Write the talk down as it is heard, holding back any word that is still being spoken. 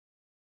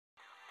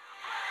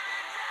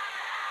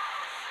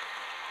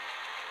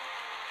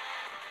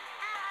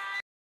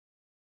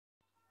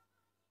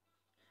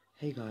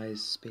Hey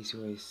guys,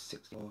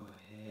 SpaceWay64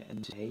 here,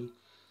 and today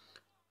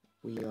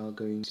we are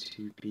going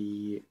to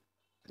be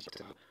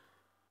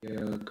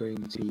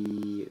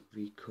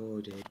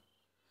recording.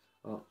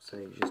 Oh,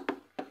 sorry, it just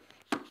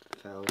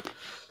fell.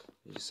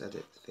 You just had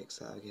it fix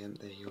that again.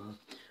 There you are.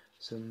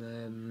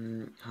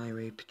 Some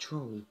highway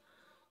patrol.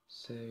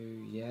 So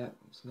yeah,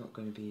 it's not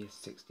going to be a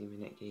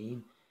 60-minute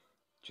game,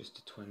 just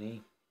a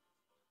 20.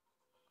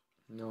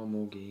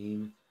 Normal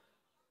game.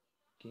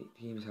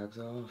 Game tags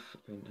off,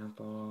 print app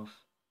off.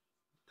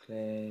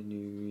 Clear,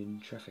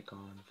 noon, traffic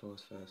on,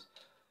 force first,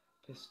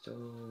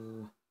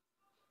 pistol,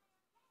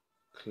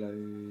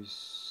 closed,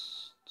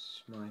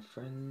 my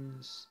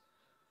friends,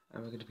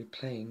 and we're going to be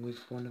playing with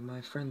one of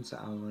my friends that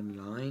are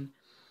online,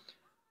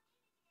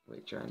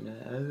 which I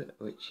know,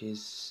 which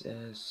is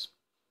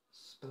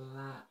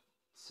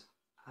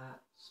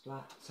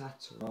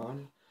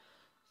Splatatron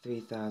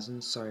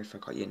 3000, sorry if I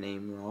got your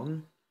name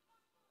wrong,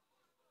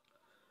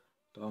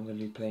 but I'm going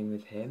to be playing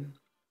with him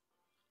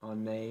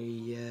on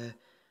a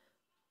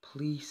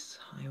police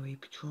highway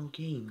patrol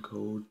game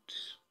called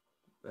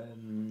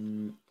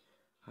Highway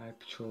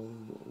Patrol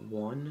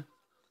 1,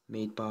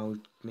 made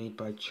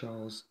by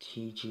Charles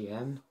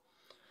TGM,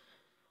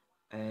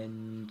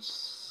 and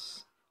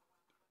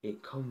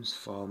it comes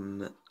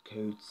from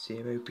Code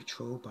Zero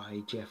Patrol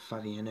by Jeff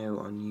Fabiano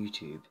on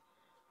YouTube,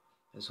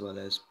 as well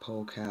as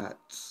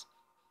Polecats,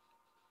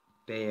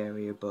 Bay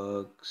Area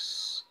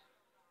Bugs,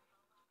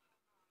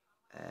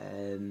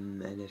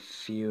 and a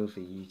few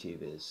other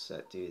YouTubers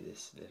that do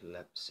this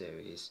little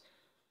series.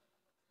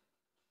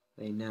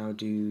 They now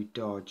do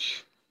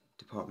Dodge,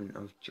 Department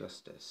of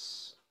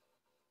Justice.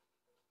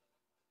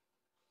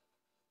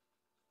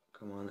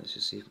 Come on, let's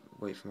just see.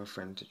 Wait for my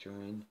friend to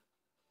join.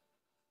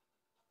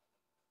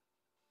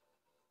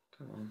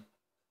 Come on.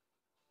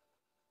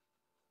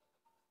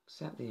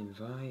 Accept the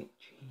invite.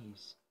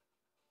 Jeez.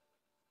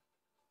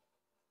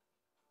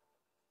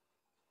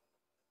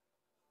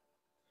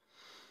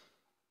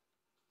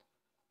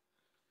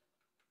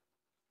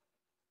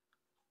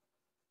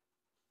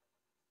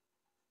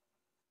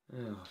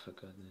 Oh, for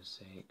goodness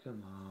sake,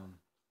 come on.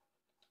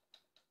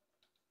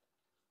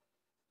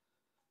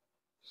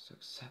 Just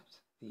accept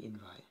the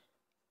invite.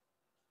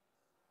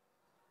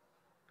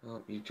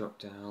 Oh, you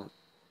dropped out.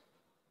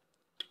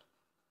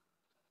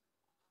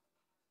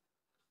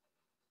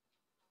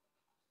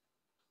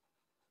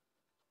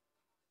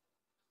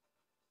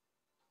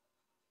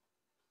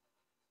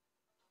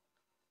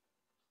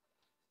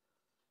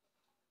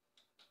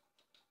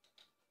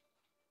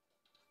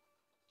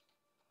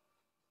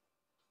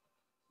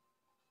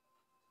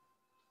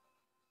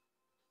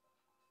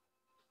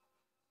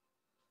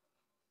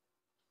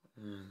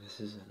 This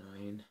is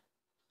annoying.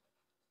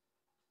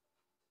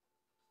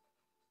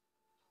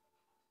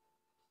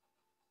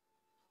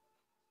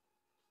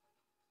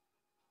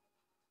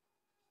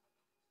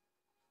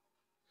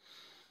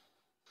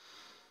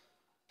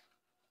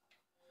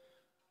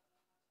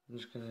 I'm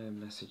just gonna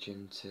message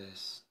him to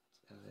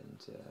tell him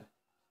to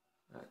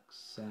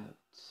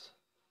accept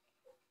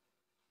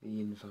the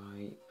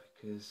invite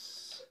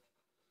because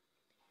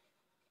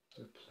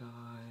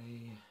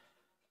reply.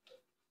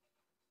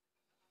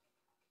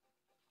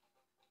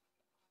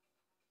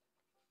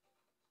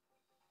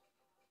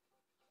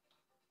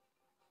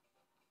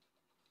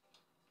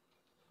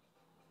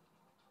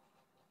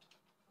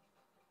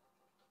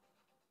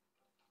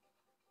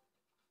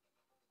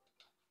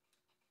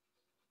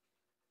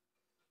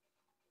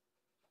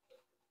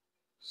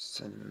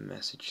 Send him a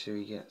message so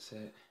he gets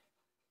it.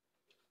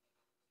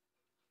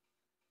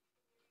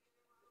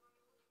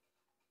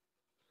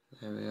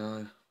 There we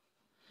are.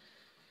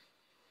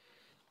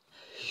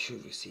 He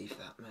should receive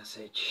that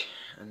message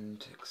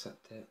and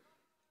accept it.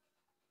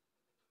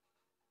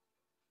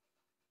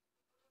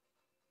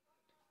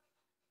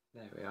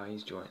 There we are,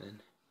 he's joining.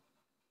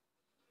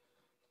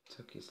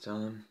 Took his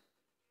time,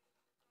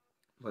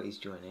 but he's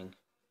joining.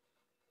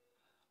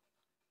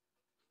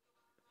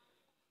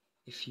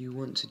 If you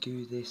want to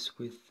do this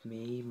with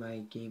me, my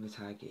gamer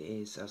tag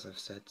is, as I've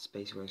said,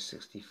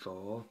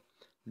 SpaceWay64,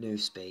 no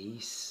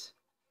space,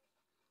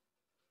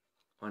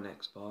 on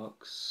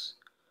Xbox.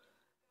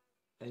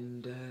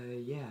 And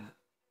yeah,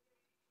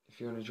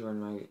 if you want to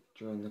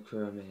join the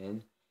crew I'm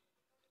in,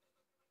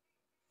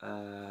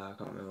 I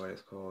can't remember what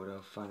it's called.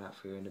 I'll find out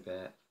for you in a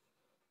bit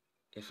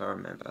if I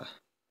remember.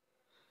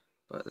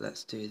 But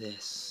let's do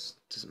this.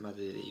 Doesn't matter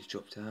that you've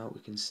dropped out.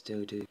 We can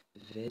still do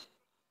the vid.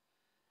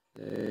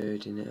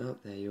 Loading it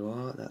up, there you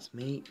are, that's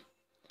me.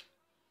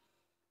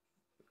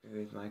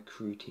 With my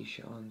crew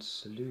t-shirt on,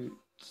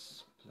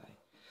 salutes, play.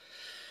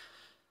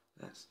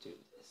 Let's do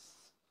this.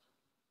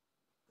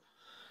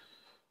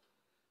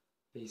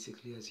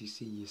 Basically, as you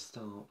see, you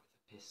start with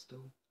a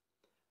pistol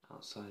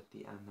outside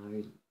the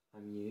ammo.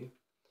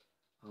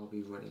 I'll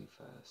be running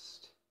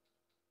first.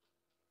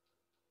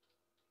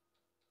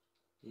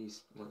 He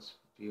wants to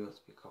be a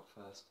cop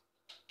first.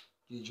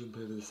 You jump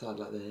over the side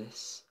like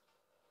this.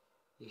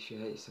 Yes, you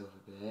hurt yourself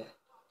a bit,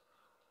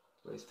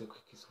 but it's the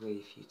quickest way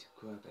for you to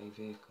grab a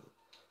vehicle.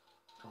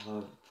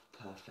 Oh,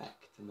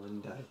 perfect,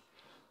 Mundo.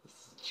 This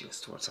is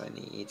just what I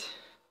need.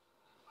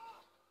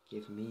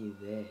 Give me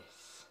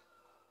this.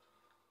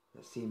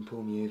 Let's see him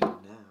pull me over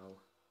now.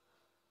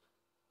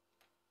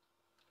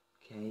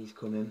 Okay, he's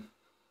coming.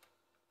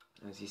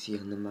 As you see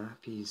on the map,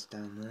 he's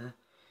down there.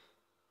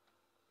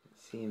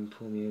 Let's see him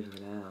pull me over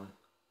now.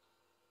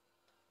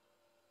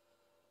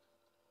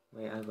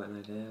 Wait, I've got an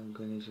idea. I'm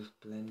gonna just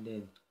blend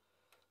in.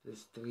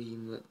 There's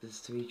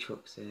three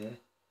trucks here.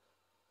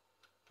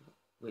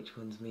 Which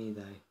one's me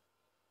though?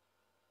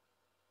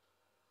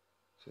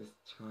 Just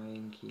try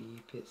and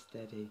keep it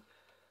steady.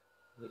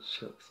 Which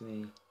truck's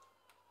me?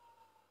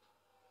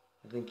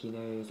 I think he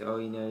knows. Oh,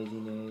 he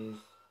knows.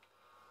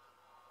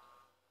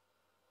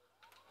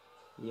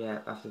 Yeah,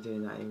 after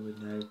doing that he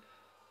would know.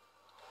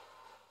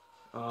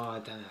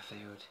 Oh, damn it, I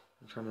failed.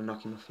 I'm trying to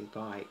knock him off his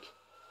bike.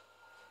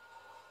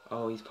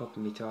 Oh, he's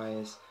popping me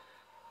tyres.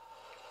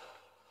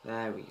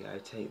 There we go,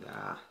 take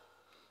that.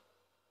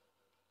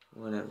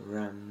 Wanna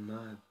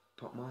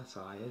pop my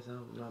tyres?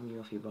 I'll ram you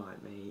off your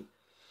bike, mate.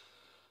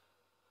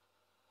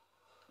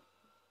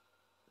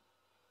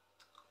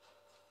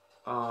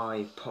 Oh,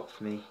 he popped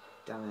me.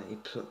 Damn it, he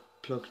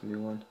plugged me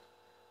one.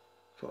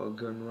 Put a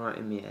gun right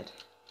in my head.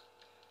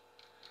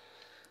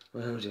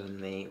 Well done,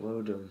 mate,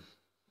 well done.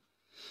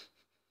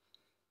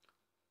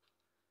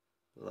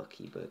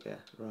 Lucky bugger.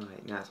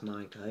 Right, now it's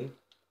my go.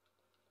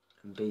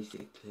 And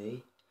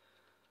basically,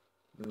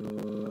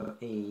 your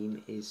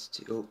aim is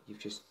to... Oh, you've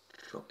just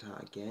dropped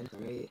out again.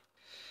 Sorry.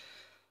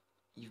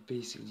 You've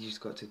basically just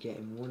got to get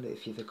in one.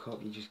 If you're the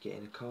cop, you just get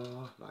in a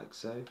car, like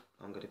so.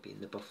 I'm going to be in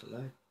the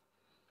Buffalo.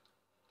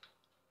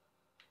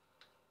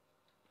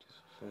 Just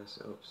reverse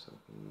it up so I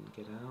can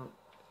get out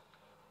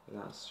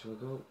without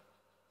struggle.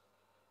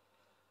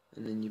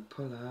 And then you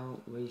pull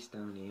out, race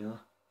down here.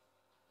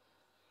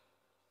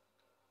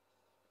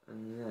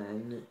 And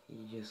then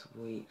you just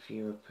wait for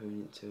your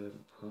opponent to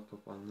pop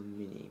up on the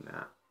mini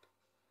map.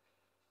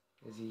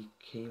 As he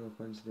came up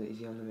onto the... Is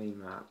he on the main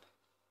map?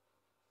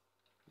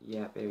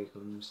 Yep, here he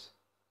comes.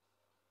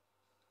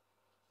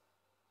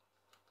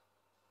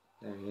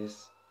 There he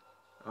is.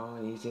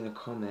 Oh, he's in a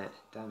Comet.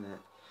 Damn it.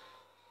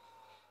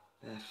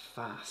 They're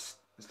fast.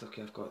 It's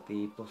lucky I've got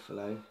the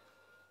Buffalo.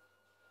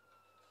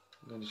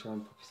 I'm going to try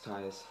and pop his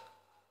tyres.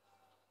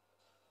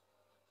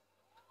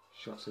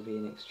 Shots are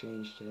being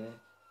exchanged here.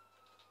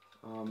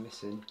 Oh, I'm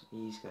missing.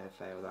 He's going to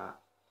fail that.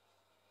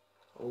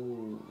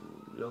 Oh,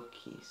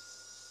 lucky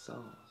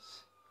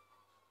sauce.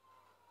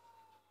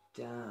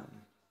 Damn.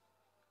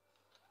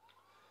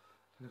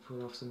 I'm going to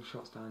pull off some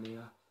shots down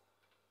here.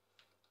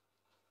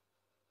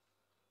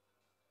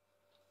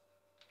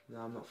 No,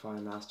 I'm not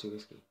firing that. That's too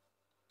risky.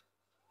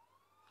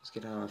 Let's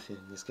get out of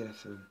him. Let's get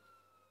after him.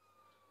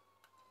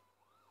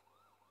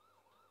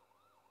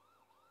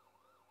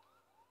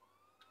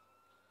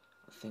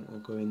 I think we'll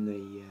go in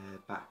the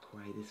back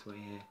way, this way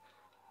here.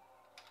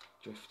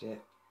 Drift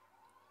it.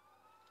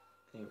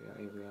 Here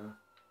we are.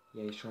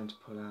 Yeah, he's trying to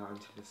pull out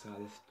onto the side.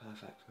 This is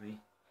perfect for me.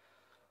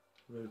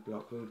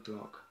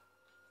 Roadblock.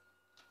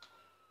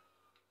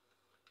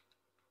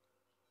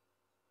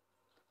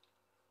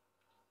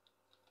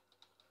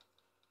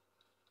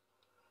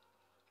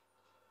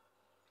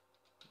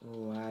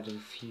 Oh, I had a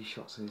few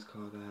shots on his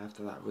car there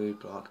after that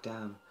roadblock.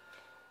 Damn.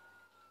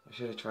 I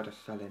should have tried a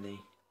felony.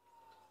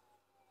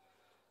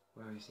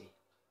 Where is he?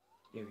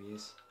 Here he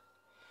is.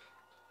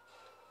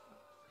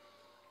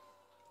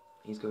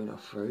 He's going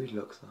off-road,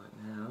 looks like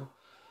now.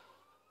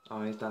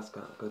 Oh, his dad's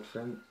got a good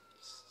friend.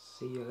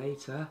 See you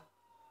later.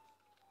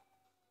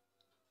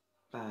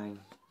 Bang.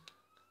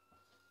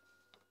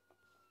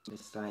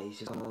 It's like he's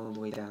just all the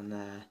way down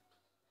there.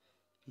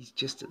 He's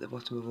just at the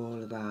bottom of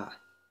all of that.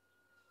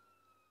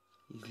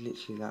 He's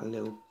literally that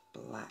little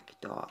black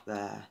dot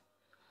there.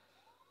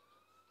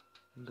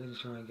 I'm going to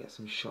try and get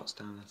some shots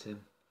down at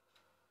him.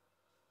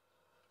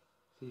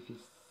 See if he's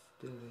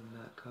still in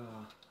that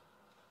car.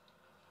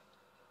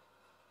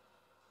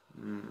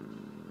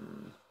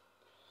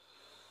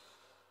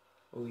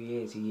 Oh, he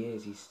is,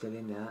 he's still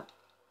in there.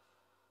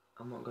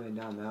 I'm not going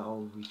down there.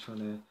 Oh, he's trying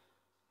to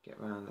get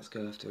round. Let's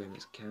go after him,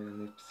 let's carry on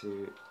the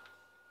pursuit.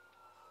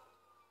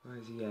 Where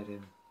is he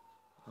heading?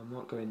 I'm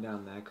not going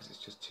down there because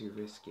it's just too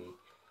risky.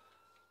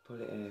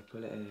 Pull it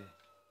here.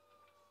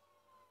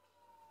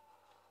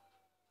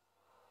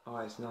 Oh,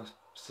 it's now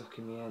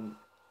sucking me in.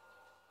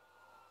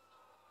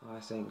 Oh,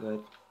 this ain't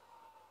good.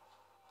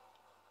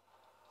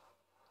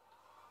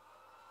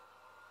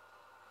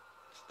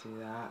 Let's do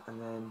that,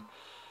 and then...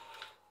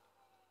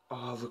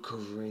 Oh,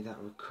 recovery,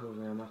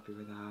 I'm happy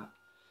with that.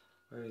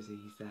 Where is he?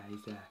 He's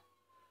there.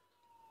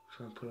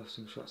 Try and pull off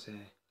some shots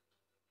here.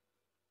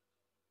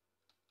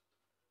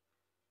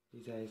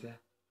 He's there.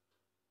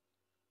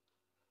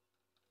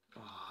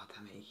 Oh,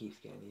 damn it, he keeps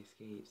getting the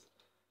escapes.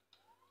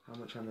 How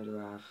much ammo do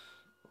I have?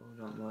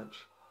 Oh, not much.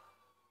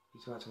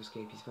 He's about to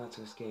escape.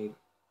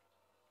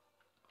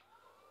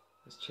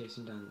 Let's chase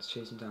him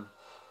down.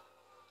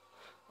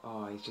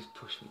 Oh, he's just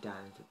pushed me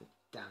down into the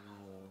damn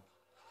hole.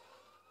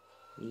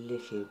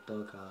 Little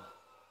bugger.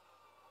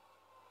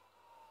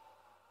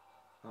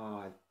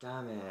 Oh,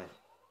 damn it.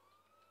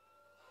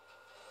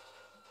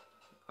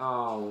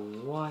 Oh,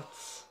 what?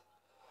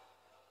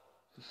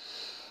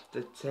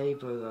 The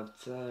table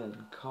have turned.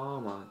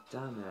 Karma,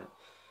 damn it.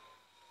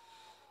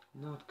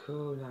 Not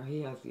cool, now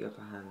he has the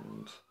upper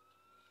hand.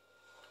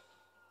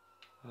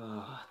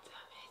 Oh,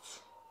 damn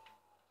it.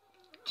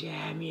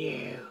 Damn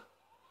you.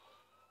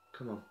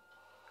 Come on.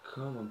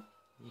 Come on.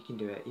 You can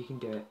do it. You can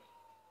do it.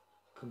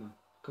 Come on.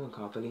 Come on,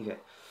 Carl. Believe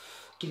it.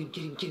 Get him,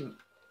 get him, get him.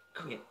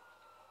 Come here.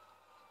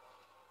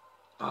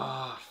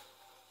 Oh,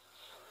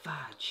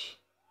 fudge.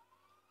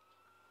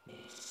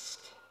 Missed.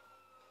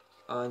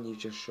 And you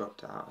just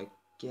dropped out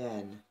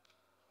again.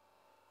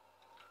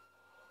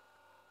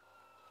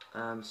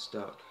 I'm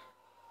stuck.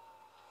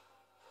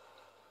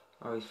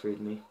 Oh, he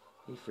freed me.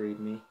 He freed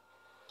me.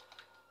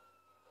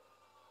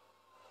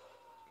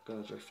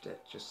 Gotta drift it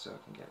just so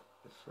I can get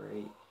the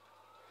free.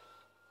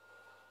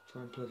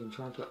 Try and plug him,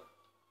 try and plug.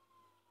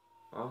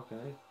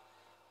 Okay.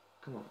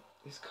 Come on.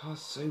 This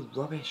car's so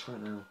rubbish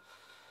right now.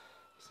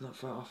 It's not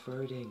for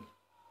off-roading.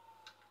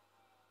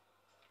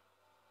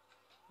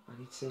 I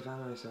need to save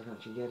ammo so I can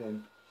actually get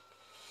him.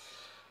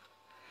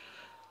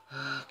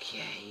 Okay,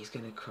 he's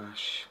gonna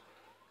crash.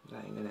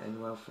 That ain't gonna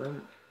end well for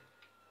him.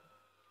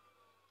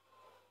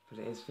 But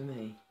it is for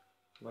me.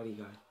 Where'd he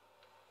go?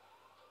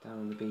 Down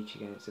on the beach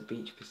again. It's a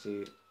beach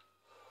pursuit.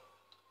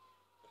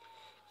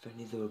 If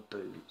only there were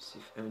boots.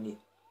 If only...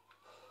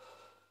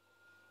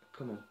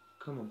 Come on.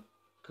 Come on.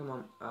 Come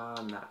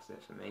on. That's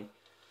it for me.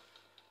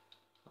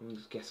 I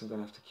guess I'm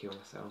gonna have to kill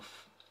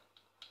myself.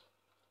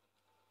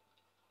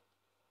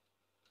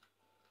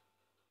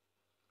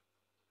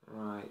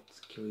 Right.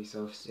 Kill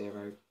yourself,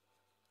 Zero.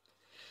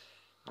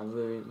 I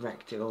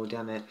wrecked it all,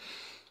 damn it.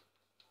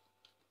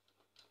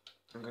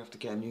 I'm gonna have to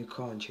get a new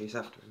car and chase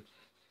after him.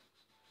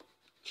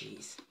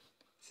 Jeez,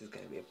 this is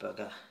gonna be a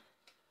bugger.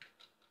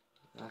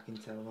 I can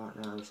tell right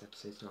now this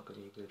episode's not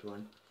gonna be a good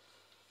one.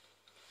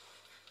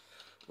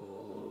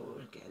 Oh,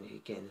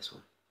 getting this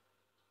one.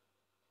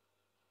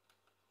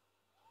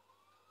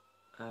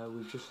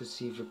 We've just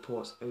received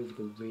reports over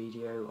the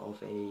radio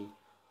of a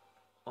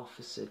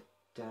officer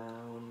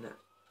down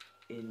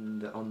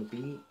on the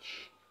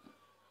beach.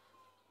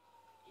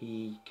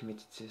 He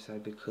committed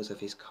suicide because of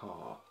his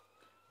car.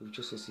 We've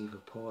just received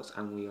reports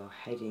and we are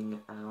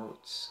heading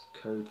out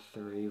code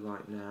 3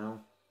 right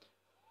now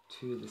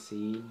to the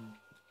scene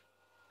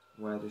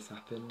where this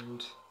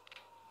happened.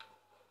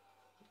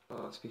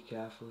 But let's be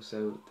careful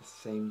so the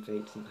same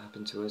fate doesn't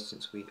happen to us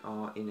since we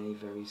are in a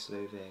very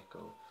slow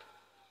vehicle.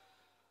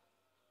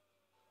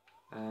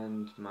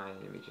 And my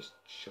enemy just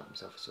shot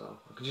himself as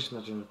well. I can just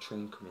imagine a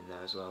train coming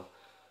there as well.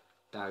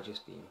 That would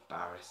just be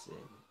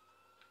embarrassing.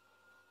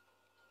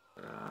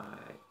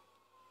 Right.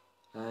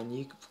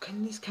 And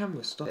can this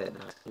camera stop it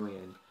now? It's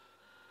annoying.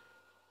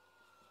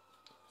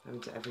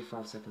 Having to every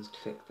 5 seconds to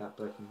click that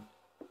button.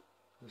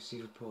 We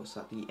see reports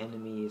that the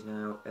enemy is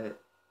now at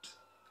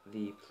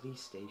the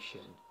police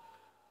station.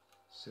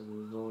 So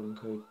we're rolling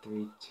code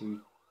 3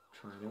 to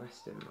try and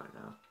arrest him right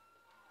now.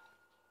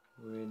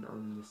 We're in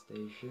on the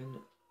station.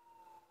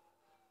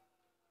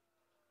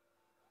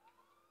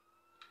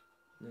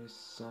 No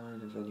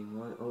sign of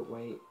anyone. Oh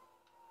wait.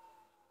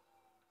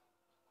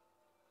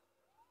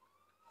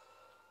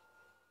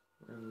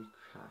 Where we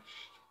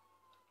crashed.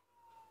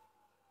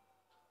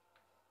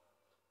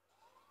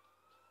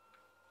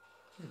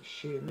 Don't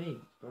shoot me,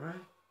 bro.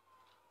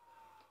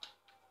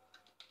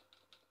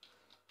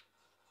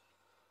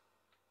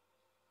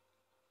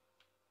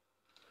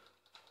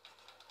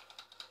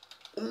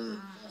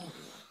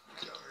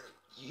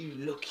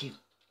 You lucky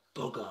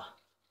bugger.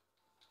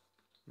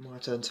 My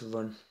turn to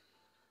run.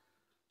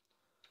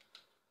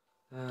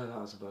 Oh, that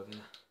was a bugger.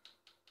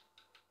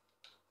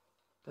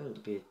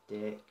 Don't be a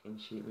dick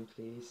and shoot me,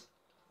 please.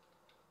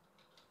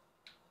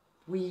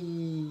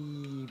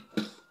 Whee!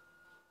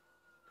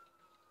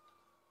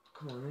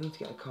 Come on, I need to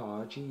get a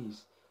car,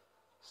 jeez.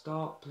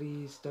 Stop,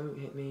 please, don't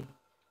hit me.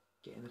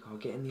 Get in the car,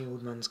 get in the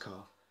old man's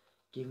car.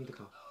 Give me the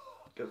car.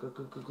 Go, go,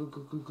 go, go, go,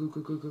 go, go, go,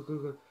 go, go, go, go,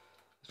 go.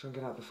 Let's try and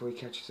get out before he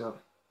catches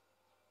up.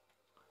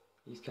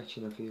 He's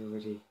catching up, he's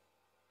already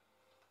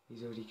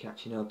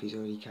catching up,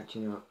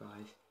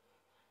 guys.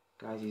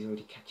 Guys, he's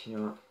already catching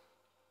up.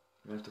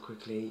 I have to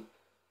quickly...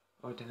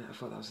 Oh, damn it, I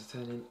thought that was a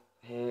turning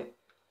here.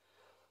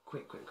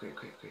 Quick, quick, quick,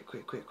 quick, quick,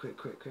 quick, quick, quick,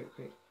 quick, quick,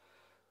 quick.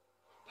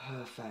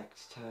 Perfect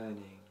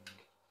turning.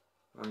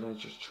 I'm going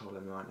to just troll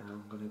him right now.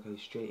 I'm going to go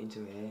straight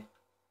into here.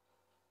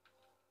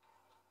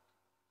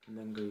 And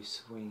then go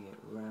swing it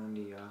round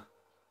here.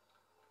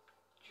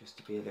 Just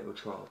to be a little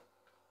troll.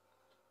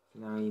 So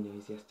now he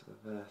knows he has to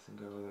reverse and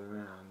go all the way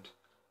around.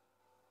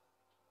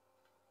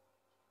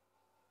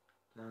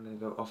 Now I'm going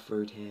to go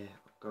off-road here.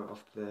 Go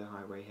off the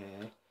highway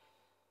here.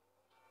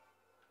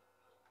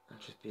 I'll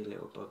just be a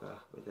little bugger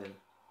with him.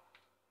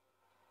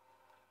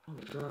 Oh,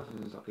 the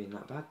driving's not being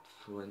that bad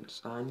for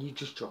once. And you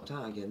just dropped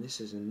out again. This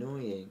is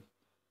annoying.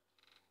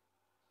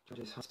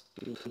 Just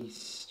high-speed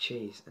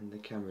chase and the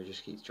camera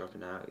just keeps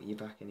dropping out. You're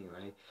back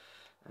anyway.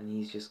 And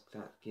he's just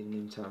giving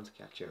him time to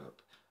catch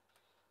up.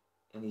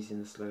 And he's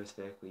in the slowest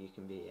vehicle you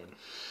can be in.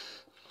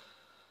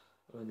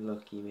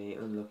 Unlucky, mate.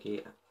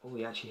 Unlucky. Oh,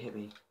 he actually hit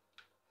me.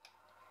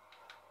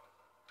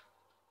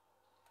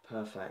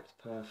 Perfect,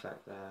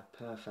 perfect there,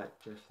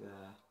 perfect drift there.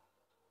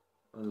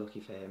 Unlucky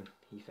for him,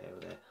 he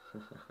failed it.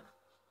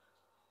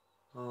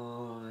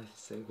 Oh, this is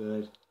so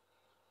good.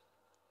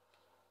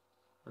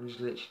 I'm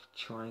just literally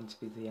trying to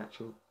be the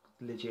actual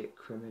legit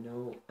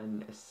criminal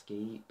and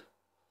escape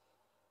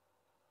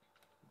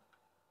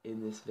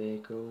in this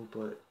vehicle,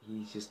 but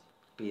he's just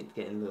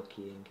getting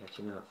lucky and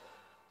catching up.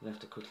 I have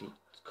to quickly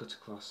cut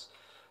across,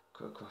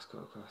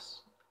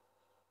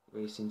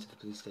 race into the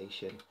police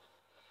station,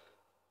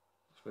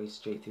 race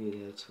straight through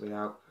there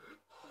without.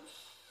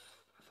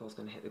 I thought I was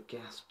going to hit the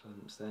gas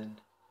pumps then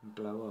and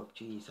blow up.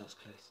 Jeez, that's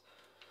close.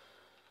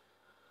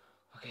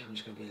 Okay, I'm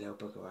just going to be a little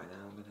bugger right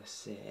now. I'm going to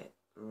sit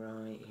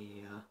right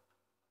here,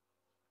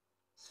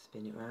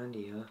 spin it round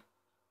here,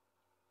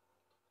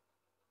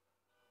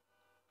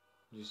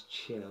 just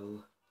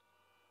chill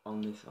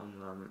on this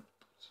on-ramp,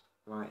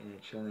 right in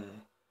it, chill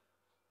there,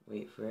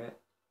 wait for it.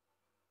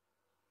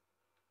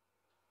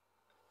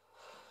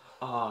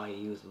 Oh,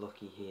 he was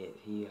lucky hit,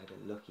 he had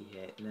a lucky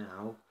hit.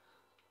 Now,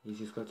 he's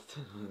just got to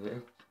turn on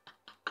him.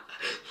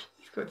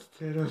 He's got to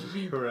turn on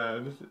me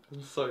around.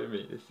 I'm sorry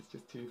mate, this is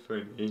just too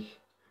funny.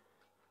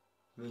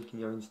 Making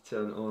you having to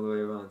turn all the way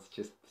around to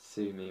just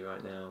pursue me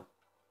right now.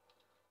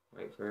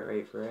 Wait for it,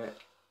 wait for it.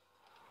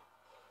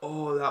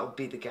 Oh, that would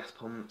be the gas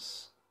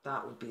pumps.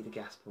 That would be the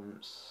gas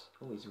pumps.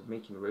 Oh, he's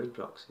making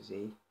roadblocks, is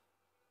he?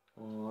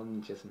 Oh,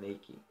 I'm just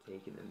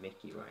taking the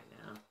mickey right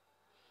now.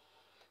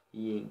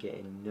 He ain't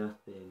getting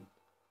nothing.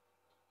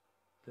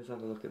 Let's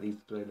have a look at these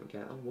blown up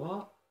gas. Oh,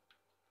 what?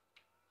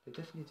 They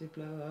definitely did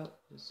blow up.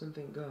 There's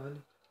something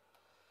gone.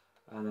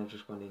 And I've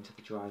just gone into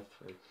the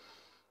drive-through.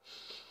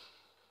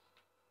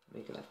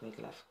 Make a left,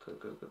 go,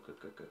 go, go, go,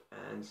 go, go.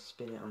 And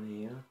spin it on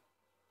here.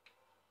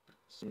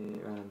 Spin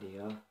it around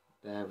here.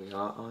 There we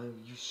are. Oh,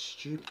 you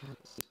stupid.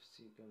 Let's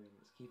keep going.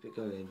 Let's keep it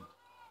going.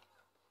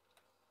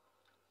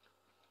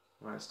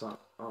 Right, start.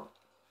 Oh,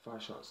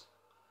 5 shots.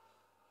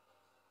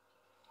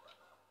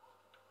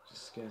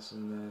 Just scare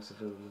some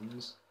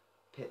civilians.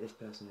 Pit this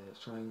person in.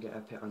 Let's try and get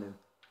a pit on him.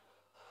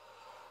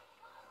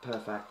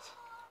 Perfect.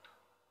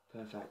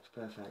 Perfect,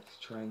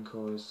 perfect. Try and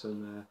cause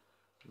some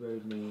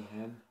road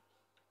mayhem.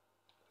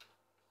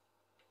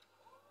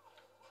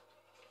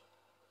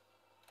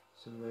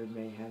 Some road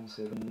mayhem,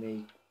 so then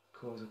they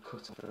cause a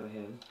cut for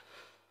him.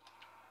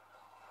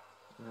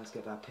 And let's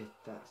get that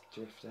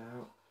drift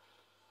out.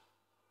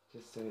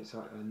 Just so it's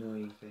like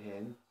annoying for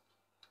him.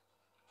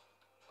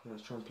 Come on,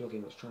 let's try and plug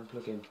him, let's try and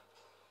plug him.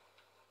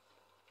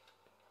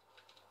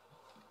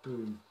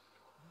 Boom.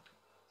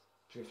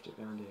 Drift it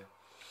round here.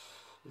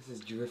 This is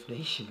Drift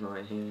Nation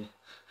right here.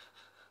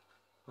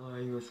 Oh,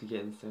 you must be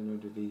getting so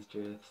annoyed with these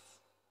drifts.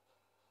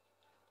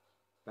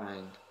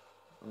 Bang.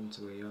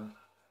 Onto here.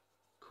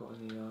 Cut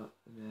on here.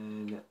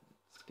 And then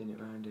spin it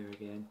round here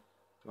again.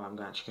 Right, I'm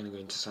actually going to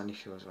go into Sandy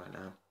Shores right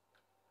now.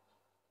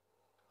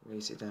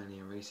 Race it down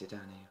here, race it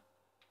down here.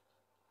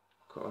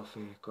 Cut off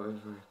here, cut over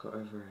here, cut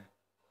over here.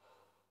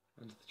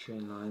 Onto the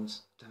train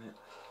lines. Damn it.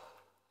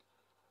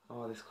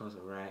 Oh, this car's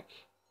a wreck.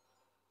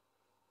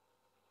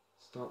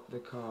 Stop the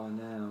car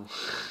now.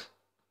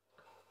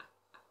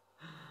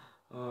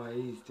 Oh,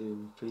 he's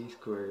doing police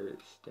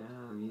quotes.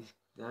 Damn,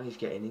 now he's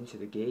getting into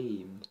the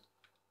game.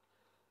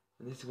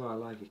 And this is why I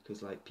like it,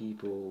 because like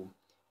people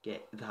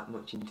get that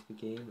much into the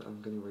game.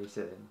 I'm gonna race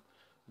it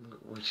in.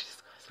 Watch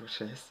this, guys. Watch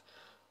this.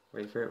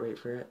 Wait for it. Wait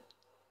for it.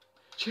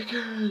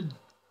 Chicken.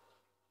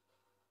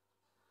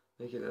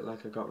 Make it look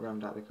like I got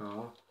rammed out the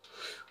car.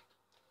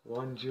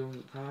 One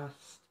jump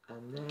past,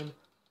 and then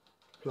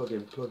plug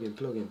in, plug in,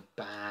 plug in.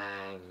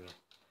 Bang.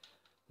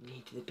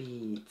 Need the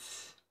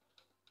beats.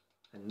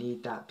 I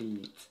need that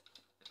beat.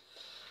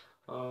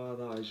 Oh,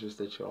 that was just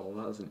a troll.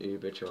 That was an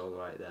Uber troll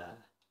right there.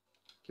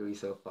 Give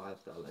yourself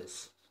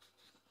 $5.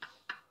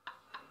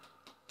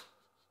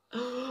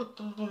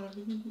 Oh,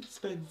 he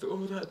spends all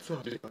that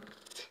time.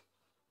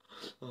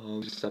 Oh,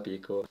 I'm just happy you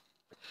caught.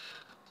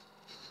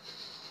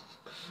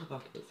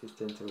 Okay, it's his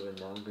turn to run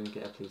now. I'm going to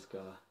get a police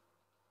car.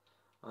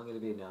 I'm going to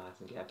be nice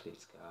and get a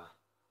police car.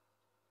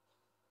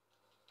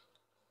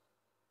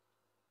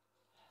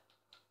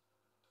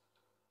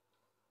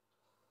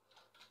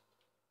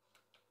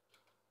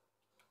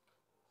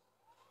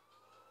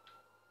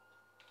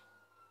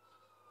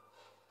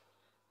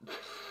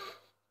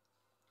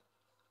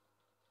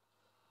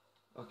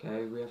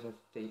 Okay, we have a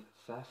thief.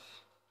 A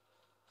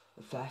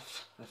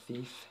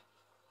thief.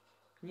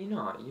 You're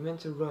not. You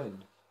meant to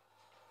run.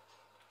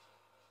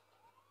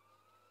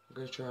 I'm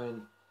going to try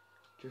and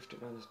drift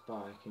around this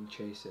bike and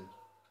chase him.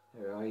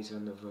 There we are, he's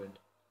on the run.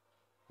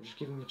 I'll just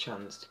give him a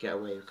chance to get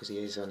away because he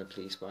is on a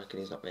police bike and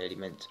he's not really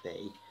meant to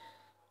be.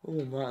 Oh,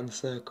 I'm right in the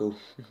circle.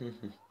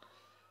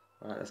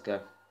 Right, let's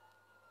go.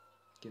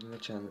 Give him a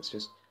chance.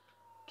 Just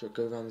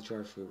go around the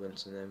drive-through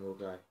once and then we'll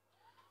go.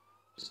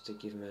 Just to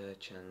give him a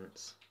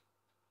chance.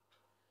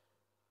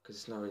 Because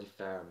it's not really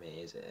fair on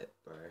me, is it,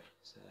 bro?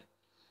 So,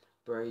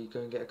 bro, you go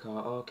and get a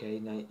car. Oh, okay,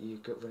 now you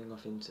go running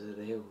off into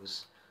the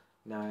hills.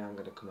 Now I'm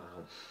gonna come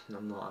out.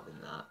 I'm not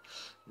having that.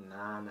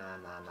 Nah.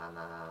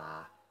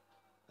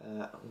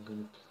 I'm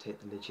gonna take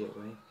the legit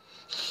way.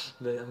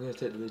 I'm going to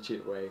take the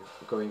legit way,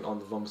 going on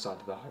the wrong side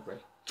of the highway.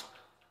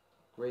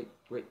 Great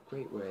way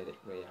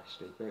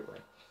actually, great way,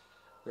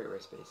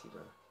 Spacey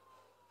bro.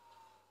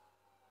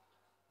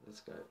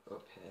 Let's go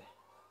up here,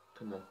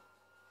 come on.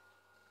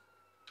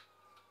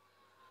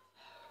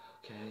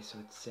 Okay, so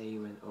I'd say he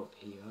went up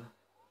here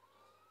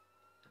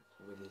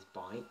with his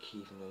bike,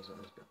 even though he's not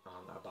meant to be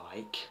on a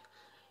bike.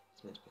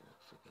 He's meant to be on a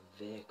freaking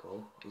vehicle.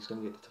 He's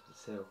going to be at the top of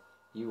this hill.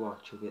 You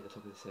watch, he'll be at the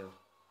top of this hill.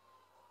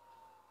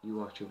 You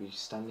watch, he'll be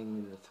standing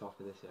in the top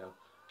of this hill.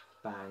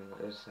 Bang,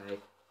 let's say.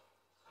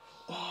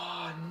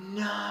 Oh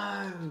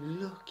no!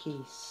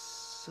 Lucky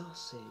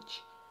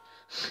sausage.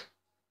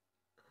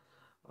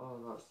 Oh,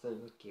 that's so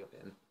lucky of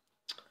him.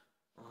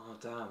 Oh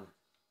damn.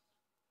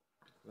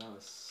 That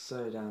was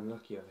so damn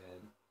lucky of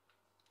him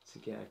to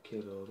get a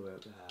kill all the way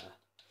up there.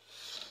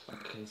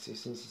 Okay, so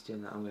since he's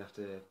doing that, I'm going to have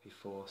to be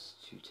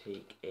forced to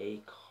take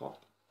a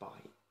cop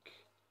bike.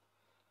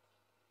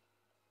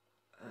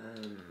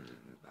 Bang.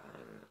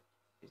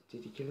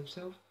 Did he kill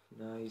himself?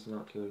 No, he's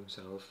not killed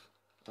himself.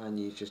 And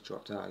you've just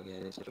dropped out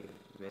again instead of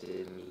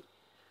me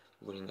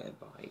running a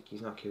bike.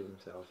 He's not killed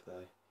himself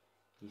though.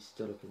 He's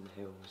still up in the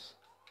hills.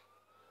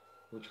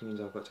 Which means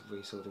I've got to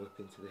race all the way up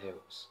into the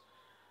hills.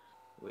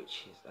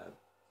 Which is a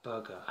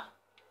bugger.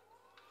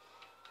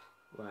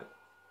 Right,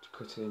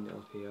 cutting it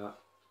up here.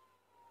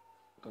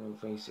 Gonna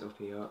race it up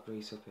here,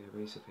 race up here,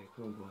 race up here.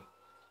 Come on, boy.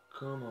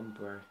 Come on,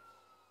 bro.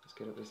 Let's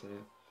get up this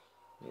hill.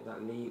 Make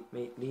that leap,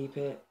 leap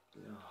it.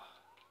 Oh.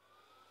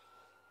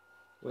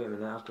 Wait a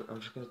minute, I'm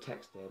just gonna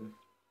text him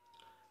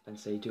and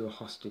say do a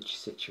hostage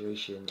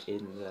situation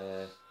in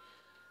the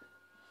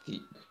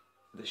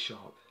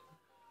shop.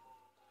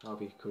 That'll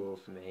be cool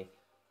for me.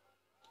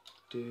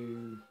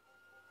 Do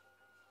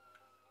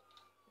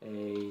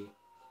a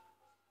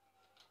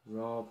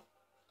robbery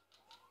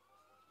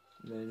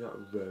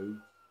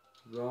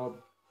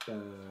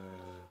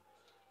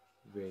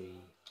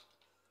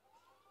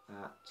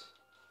at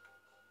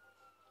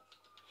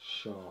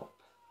shop.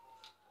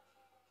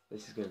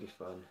 This is gonna be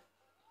fun.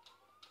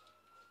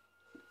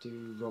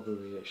 Do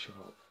robbery at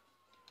shop.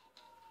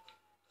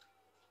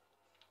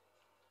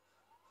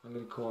 I'm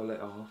going to call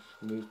it off,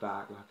 move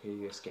back like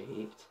he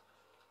escaped,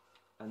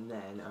 and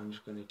then I'm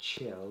just going to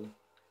chill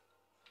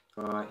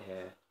right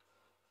here.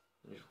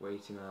 Just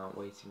wait him out,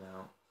 wait him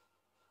out.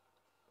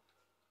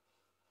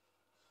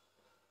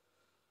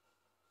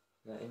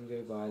 Let him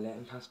go by, let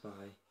him pass by.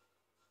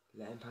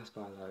 Let him pass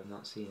by like I'm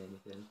not seeing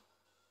anything.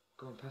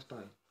 Go on, pass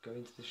by, go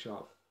into the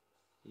shop.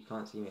 You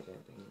can't see me, I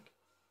don't think.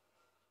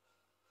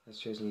 Let's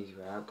choose an easy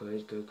route.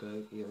 Good, good,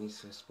 good. You don't need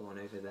to spawn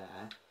over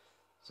there.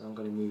 So I'm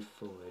going to move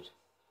forward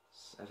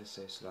ever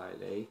so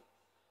slightly,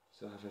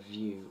 so I have a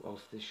view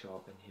of the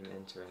shop and him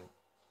entering.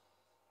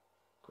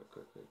 Quick,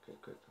 quick, quick, quick,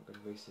 quick. I'm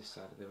going to race this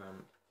side of the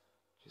ramp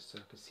just so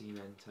I can see him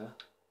enter.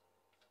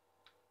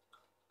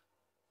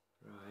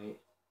 Right.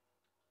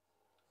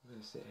 I'm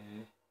going to sit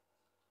here.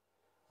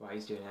 Right,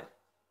 he's doing it.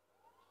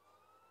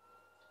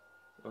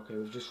 Okay,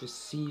 we've just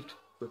received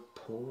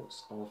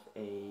reports of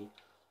a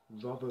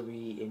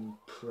robbery in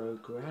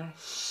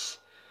progress,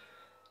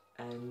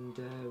 and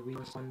we are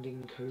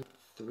responding code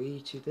 3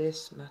 to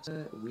this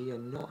matter. We are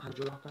not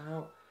having a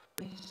dropout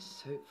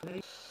this,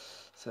 hopefully,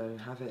 so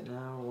have it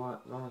now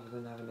rather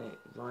than having it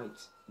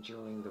right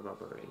during the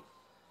robbery.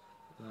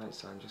 Right,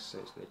 so I'm just so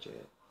it's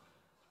legit.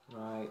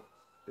 Right,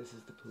 this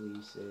is the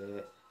police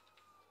here.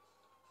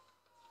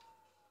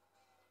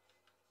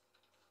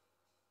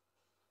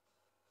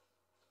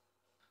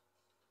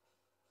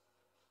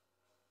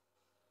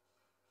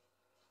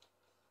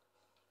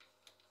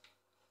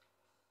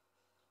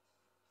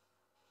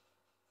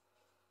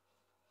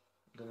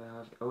 Gonna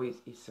have, oh,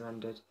 he's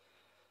surrendered.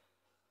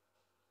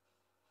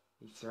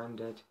 He's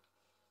surrendered.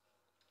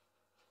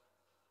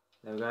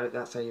 There we go,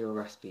 that's how you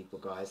arrest people,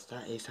 guys.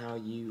 That is how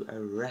you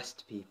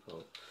arrest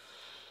people.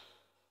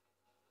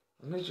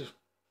 I'm gonna just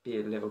be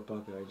a little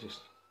bugger.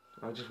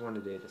 I just want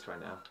to do this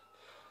right now.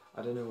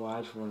 I don't know why,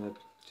 I just want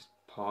to just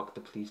park the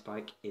police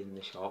bike in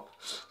the shop.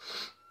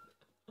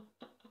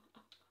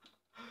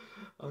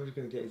 I'm just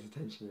gonna get his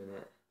attention in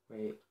it.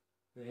 Wait.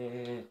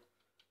 There.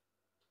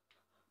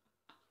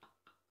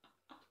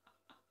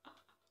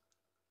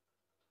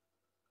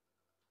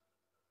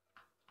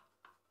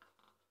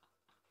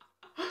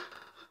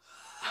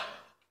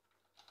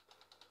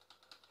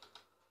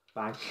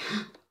 Bang.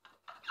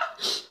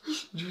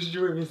 Just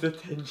drawing his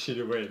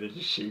attention away and then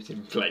just shoot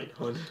him plain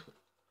on.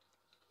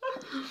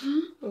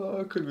 Oh,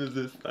 I couldn't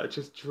resist that.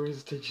 Just draw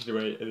his attention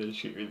away and then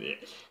shoot me in the air.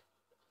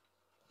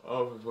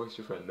 Oh, my voice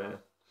your friend there.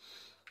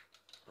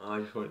 Oh,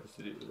 I just wanted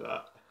to do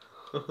that.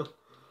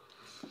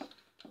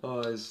 Oh,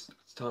 it's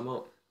time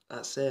up.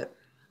 That's it.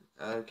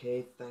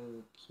 Okay,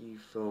 thank you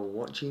for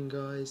watching,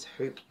 guys.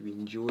 Hope you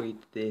enjoyed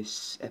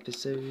this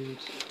episode,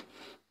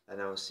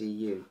 and I will see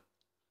you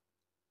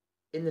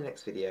in the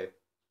next video.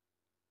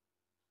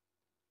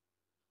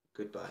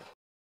 Goodbye.